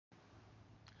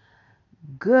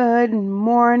Good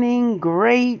morning,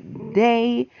 great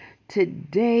day.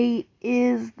 Today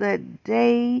is the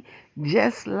day,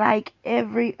 just like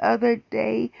every other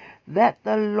day, that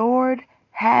the Lord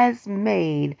has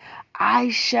made.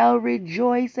 I shall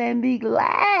rejoice and be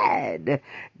glad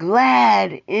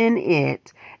in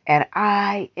it. And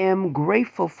I am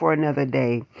grateful for another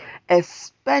day,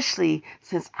 especially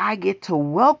since I get to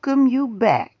welcome you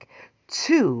back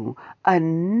to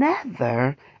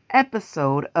another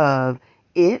episode of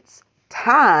It's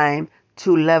Time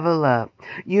to Level Up.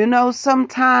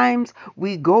 Sometimes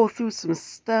we go through some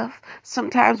stuff.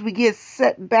 Sometimes we get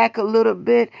set back a little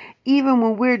bit, even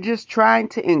when we're just trying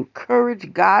to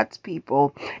encourage God's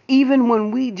people, even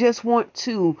when we just want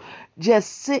to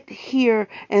just sit here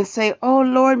and say, oh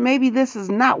Lord, maybe this is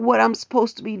not what I'm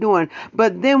supposed to be doing.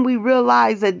 But then we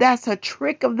realize that that's a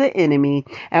trick of the enemy,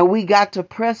 and we got to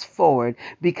press forward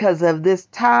because of this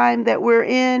time that we're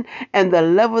in and the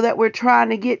level that we're trying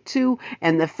to get to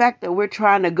and the fact that we're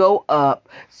trying to go up.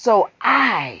 So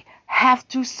I have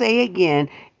to say again,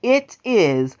 it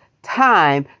is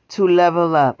time to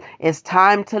level up. It's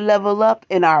time to level up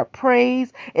in our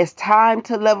praise. It's time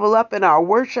to level up in our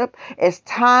worship. It's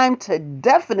time to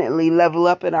definitely level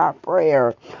up in our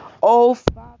prayer. Oh,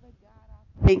 Father God,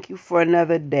 I thank you for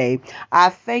another day. I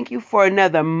thank you for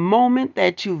another moment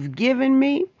that you've given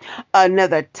me,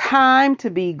 another time to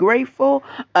be grateful,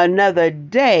 another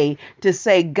day to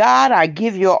say, God, I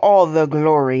give you all the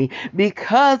glory.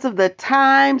 Because of the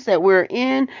times that we're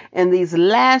in these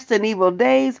last and evil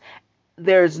days,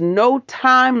 there's no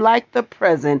time like the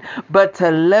present but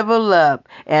to level up.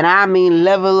 And I mean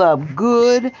level up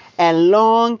good and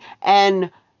long and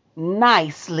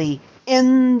nicely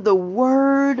in the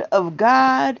Word of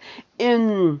God,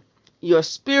 in your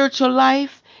spiritual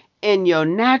life, in your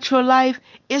natural life.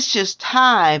 It's just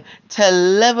time to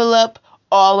level up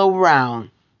all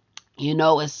around.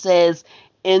 It says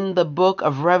in the book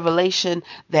of Revelation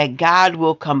that God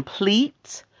will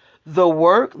complete the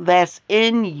work that's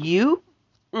in you.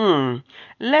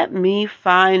 Let me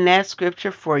find that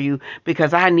scripture for you,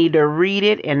 because I need to read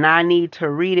it, and I need to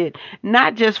read it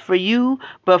not just for you,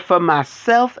 but for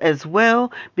myself as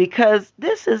well, because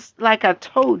this is, like I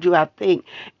told you, I think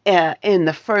in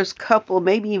the first couple,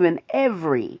 maybe even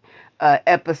every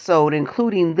episode,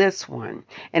 including this one.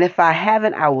 And if I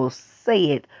haven't, I will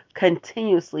say it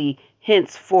continuously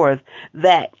henceforth,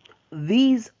 that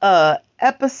these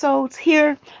episodes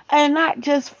here are not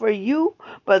just for you,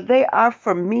 but they are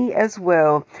for me as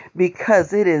well,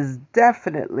 because it is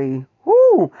definitely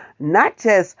not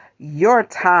just your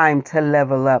time to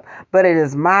level up, but it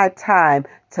is my time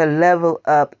to level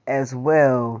up as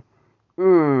well.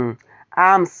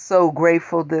 I'm so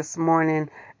grateful this morning.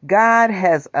 God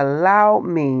has allowed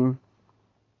me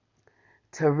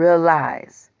to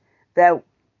realize that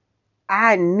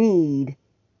I need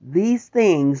these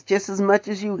things just as much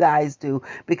as you guys do,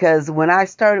 because when I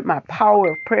started my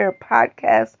Power of Prayer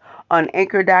podcast on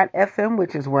Anchor.fm,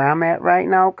 which is where I'm at right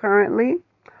now currently,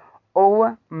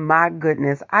 oh my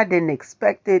goodness, I didn't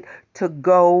expect it to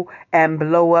go and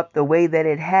blow up the way that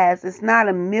it has. It's not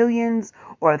a millions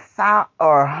or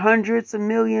hundreds of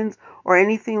millions or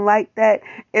anything like that.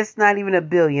 It's not even a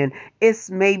billion. It's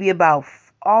maybe about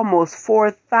almost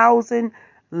 4,000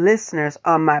 listeners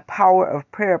on my Power of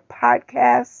Prayer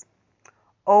podcast.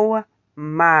 Oh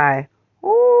my.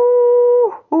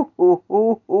 Ooh, ooh, ooh,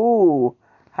 ooh, ooh.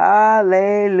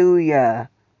 Hallelujah.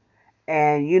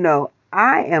 And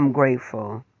I am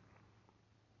grateful.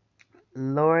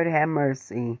 Lord have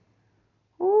mercy.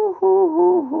 Ooh, ooh,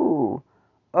 ooh, ooh.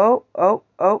 Oh, oh,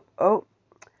 oh, oh.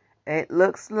 It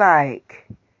looks like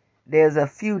there's a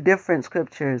few different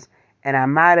scriptures, and I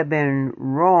might have been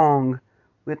wrong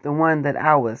with the one that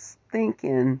I was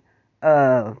thinking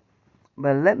of.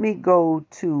 But let me go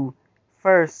to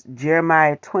first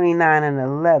Jeremiah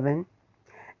 29:11.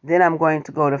 Then I'm going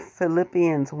to go to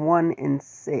Philippians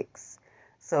 1:6.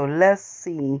 So let's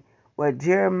see what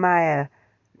Jeremiah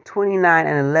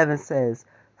 29:11 says.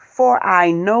 For I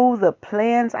know the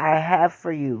plans I have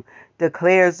for you,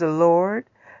 declares the Lord.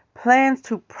 Plans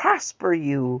to prosper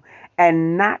you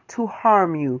and not to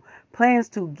harm you. Plans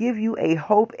to give you a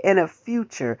hope and a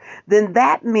future. Then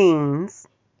that means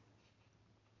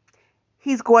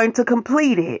He's going to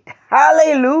complete it.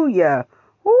 Hallelujah.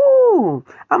 Ooh,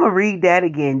 I'm going to read that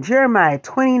again. Jeremiah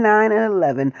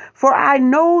 29:11. For I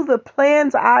know the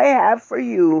plans I have for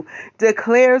you,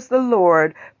 declares the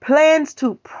Lord. Plans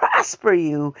to prosper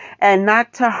you and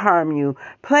not to harm you.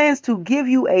 Plans to give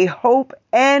you a hope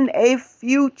and a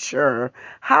future.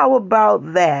 How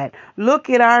about that? Look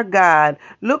at our God.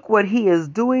 Look what He is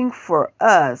doing for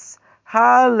us.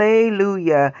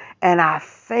 Hallelujah. And I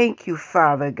thank you,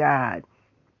 Father God.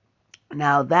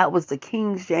 Now, that was the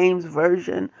King James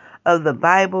Version of the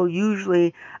Bible.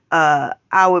 Usually, I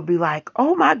would be like,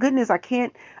 oh my goodness, I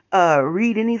can't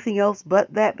read anything else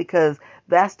but that, because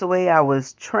that's the way I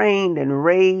was trained and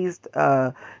raised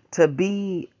to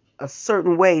be a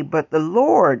certain way. But the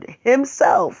Lord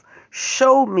Himself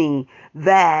showed me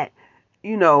that,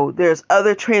 there's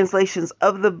other translations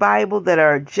of the Bible that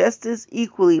are just as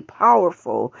equally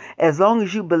powerful, as long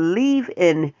as you believe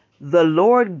in the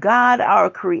Lord God,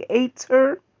 our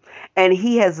Creator, and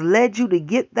He has led you to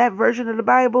get that version of the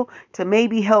Bible to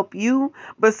maybe help you.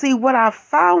 But see, what I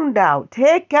found out,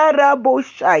 that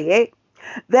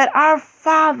our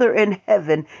Father in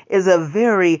heaven is a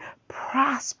very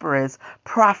prosperous,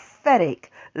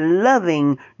 prophetic,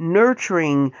 loving,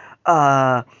 nurturing,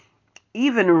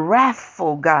 even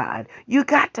wrathful God. You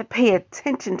got to pay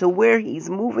attention to where He's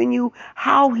moving you,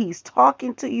 how He's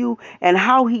talking to you, and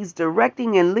how He's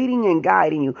directing and leading and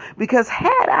guiding you. Because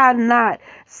had I not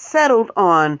settled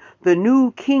on the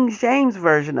New King James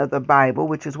Version of the Bible,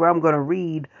 which is where I'm going to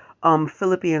read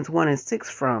Philippians 1:6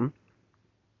 from,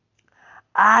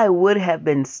 I would have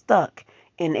been stuck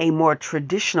in a more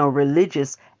traditional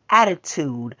religious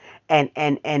attitude, and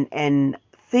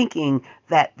thinking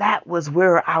that that was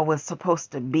where I was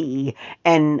supposed to be.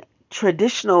 And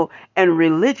traditional and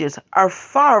religious are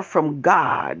far from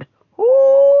God.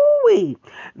 Ooh-wee.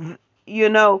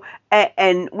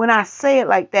 And when I say it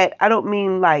like that, I don't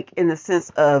mean like in the sense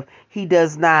of He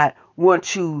does not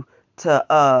want you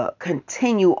to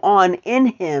continue on in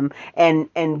Him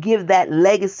and give that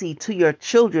legacy to your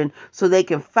children so they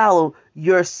can follow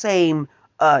your same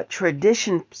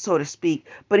tradition, so to speak.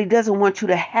 But He doesn't want you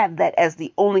to have that as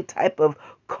the only type of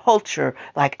culture.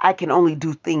 Like, I can only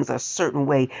do things a certain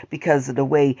way because of the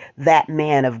way that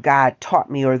man of God taught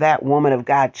me, or that woman of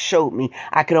God showed me.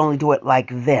 I could only do it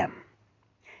like them.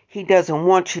 He doesn't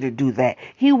want you to do that.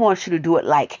 He wants you to do it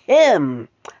like Him.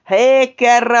 Hey,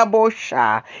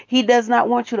 Kerabosha. He does not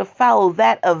want you to follow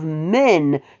that of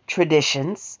men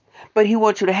traditions, but He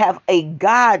wants you to have a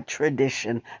God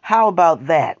tradition. How about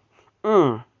that?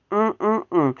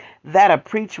 That'll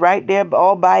preach right there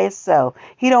all by itself.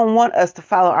 He don't want us to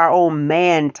follow our own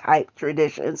man-type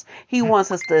traditions. He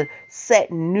wants us to set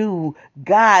new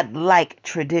God-like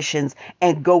traditions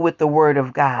and go with the Word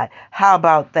of God. How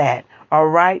about that? All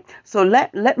right. So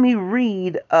let me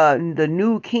read the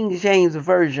New King James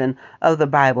Version of the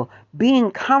Bible. Being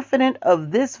confident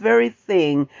of this very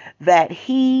thing, that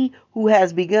He who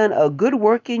has begun a good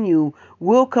work in you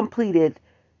will complete it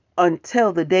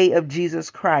until the day of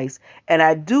Jesus Christ. And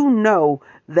I do know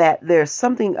that there's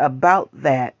something about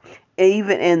that,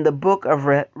 even in the book of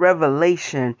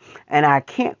Revelation, and I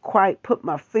can't quite put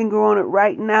my finger on it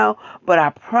right now, but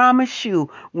I promise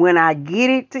you, when I get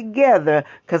it together,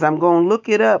 because I'm going to look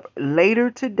it up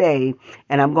later today,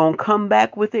 and I'm going to come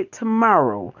back with it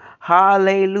tomorrow.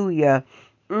 Hallelujah.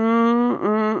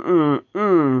 I'm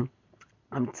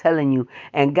telling you.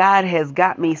 And God has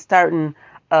got me starting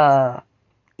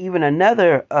even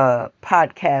another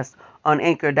podcast on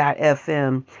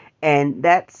Anchor.fm, and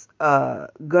that's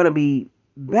going to be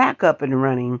back up and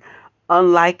running,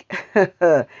 unlike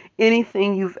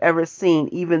anything you've ever seen.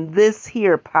 Even this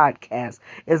here podcast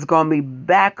is going to be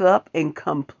back up and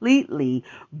completely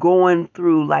going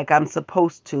through like I'm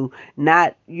supposed to,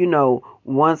 not,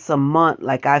 once a month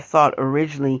like I thought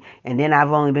originally, and then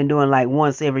I've only been doing like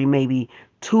once every maybe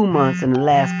 2 months in the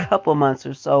last couple months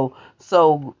or so.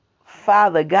 So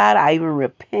Father God, I even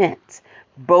repent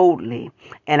boldly,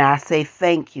 and I say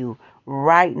thank you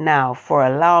right now for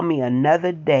allowing me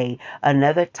another day,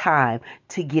 another time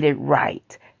to get it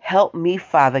right. Help me,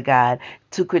 Father God,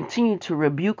 to continue to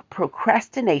rebuke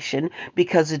procrastination,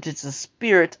 because it is a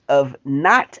spirit of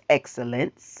not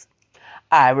excellence.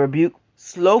 I rebuke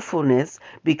slowfulness,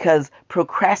 because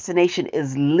procrastination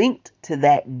is linked to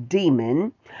that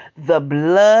demon. The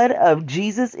blood of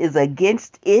Jesus is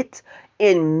against it,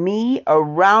 in me,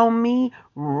 around me,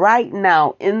 right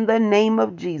now. In the name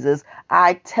of Jesus,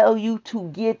 I tell you to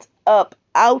get up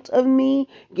out of me,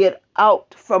 get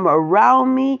out from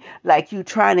around me, like you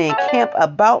trying to encamp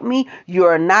about me. You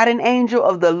are not an angel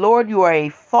of the Lord. You are a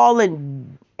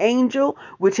fallen angel,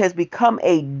 which has become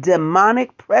a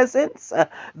demonic presence.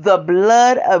 The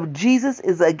blood of Jesus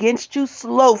is against you,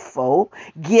 slowful.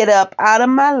 Get up out of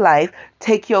my life.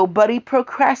 Take your buddy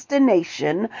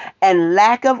procrastination and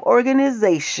lack of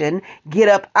organization. Get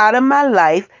up out of my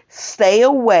life. Stay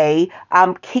away.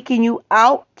 I'm kicking you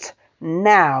out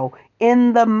now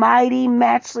in the mighty,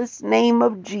 matchless name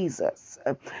of Jesus,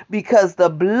 because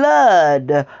the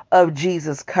blood of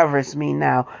Jesus covers me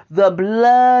now. The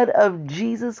blood of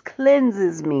Jesus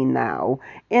cleanses me now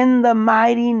in the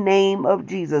mighty name of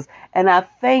Jesus. And I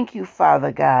thank you,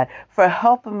 Father God, for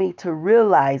helping me to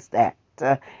realize that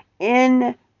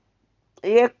in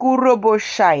the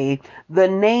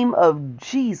name of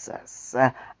Jesus.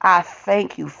 I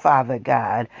thank you, Father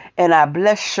God, and I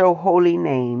bless your holy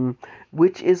name,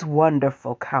 which is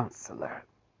Wonderful Counselor,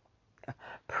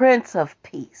 Prince of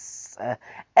Peace,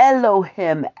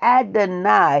 Elohim,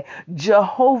 Adonai,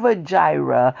 Jehovah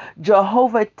Jireh,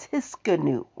 Jehovah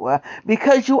Tiskanu,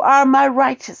 because you are my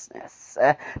righteousness.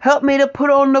 Help me to put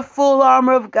on the full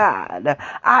armor of God.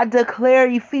 I declare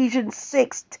Ephesians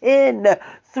 6:10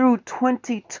 through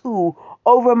 22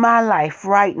 over my life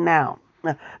right now.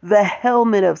 The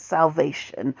helmet of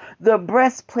salvation, the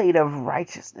breastplate of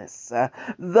righteousness,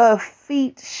 the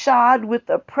feet shod with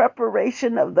the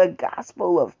preparation of the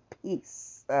gospel of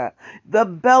peace, the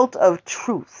belt of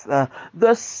truth,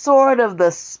 the sword of the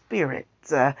Spirit,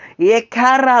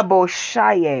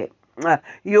 Yekaraboshaye,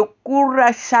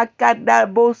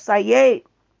 Yokurashakadabosaye,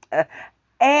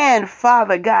 and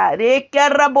Father God,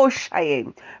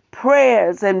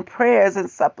 prayers and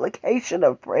supplication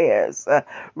of prayers.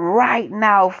 Right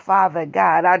now, Father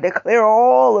God, I declare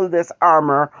all of this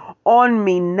armor on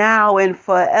me now and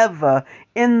forever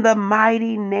in the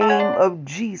mighty name of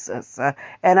Jesus.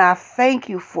 And I thank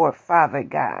you for it, Father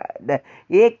God.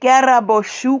 The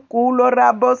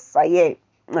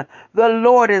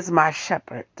Lord is my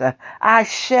shepherd. I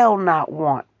shall not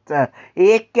want. I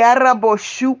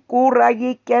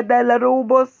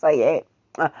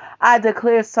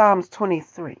declare Psalms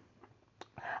 23.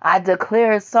 I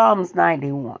declare Psalms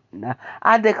 91.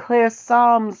 I declare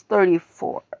Psalms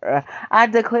 34. I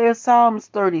declare Psalms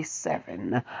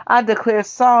 37. I declare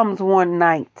Psalms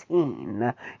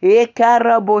 119.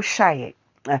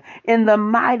 In the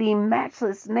mighty,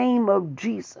 matchless name of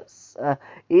Jesus.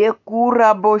 The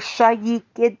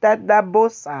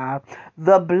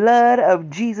blood of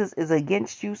Jesus is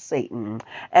against you, Satan,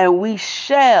 and we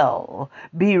shall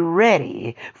be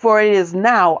ready, for it is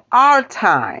now our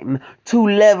time to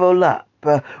level up.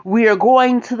 We are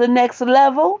going to the next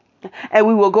level, and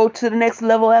we will go to the next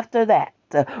level after that.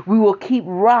 We will keep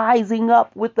rising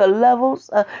up with the levels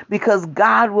because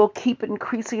God will keep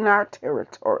increasing our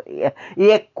territory.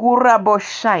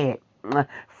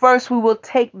 First, we will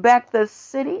take back the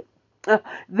city.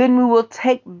 Then we will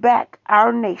take back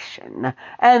our nation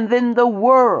and then the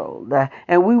world.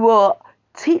 And we will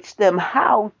teach them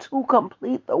how to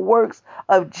complete the works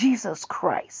of Jesus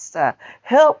Christ.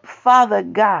 Help, Father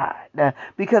God,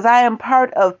 because I am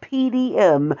part of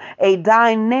PDM, a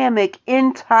dynamic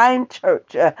end-time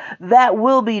church that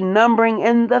will be numbering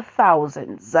in the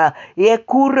thousands. And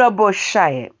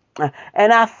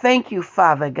I thank you,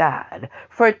 Father God,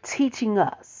 for teaching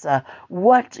us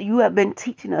what you have been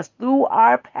teaching us through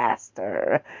our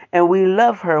pastor. And we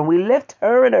love her, and we lift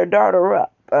her and her daughter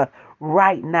up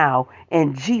right now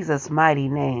in Jesus' mighty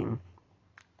name.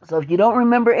 So if you don't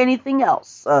remember anything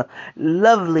else,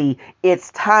 lovely, it's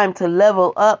time to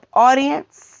level up,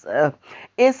 audience.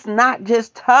 It's not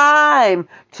just time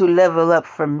to level up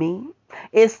for me.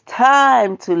 It's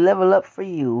time to level up for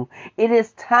you. It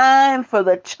is time for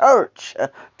the church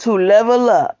to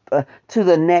level up to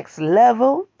the next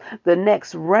level, the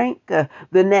next rank, the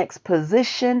next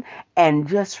position. And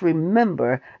just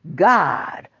remember,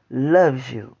 God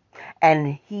loves you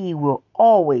and He will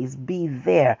always be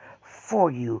there for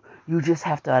you. You just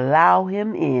have to allow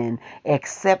Him in,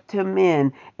 accept Him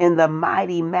in the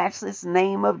mighty, matchless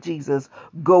name of Jesus.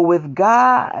 Go with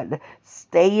God,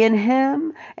 stay in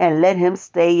Him, and let Him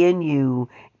stay in you.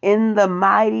 In the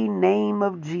mighty name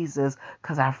of Jesus,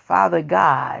 because our Father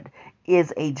God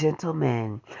is a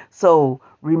gentleman. So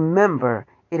remember,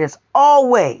 it is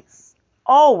always,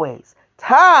 always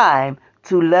time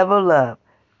to level up.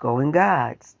 Go in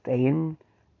God, stay in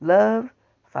love,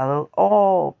 follow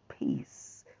all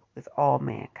peace with all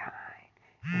mankind.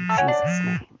 In Jesus'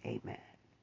 name, amen.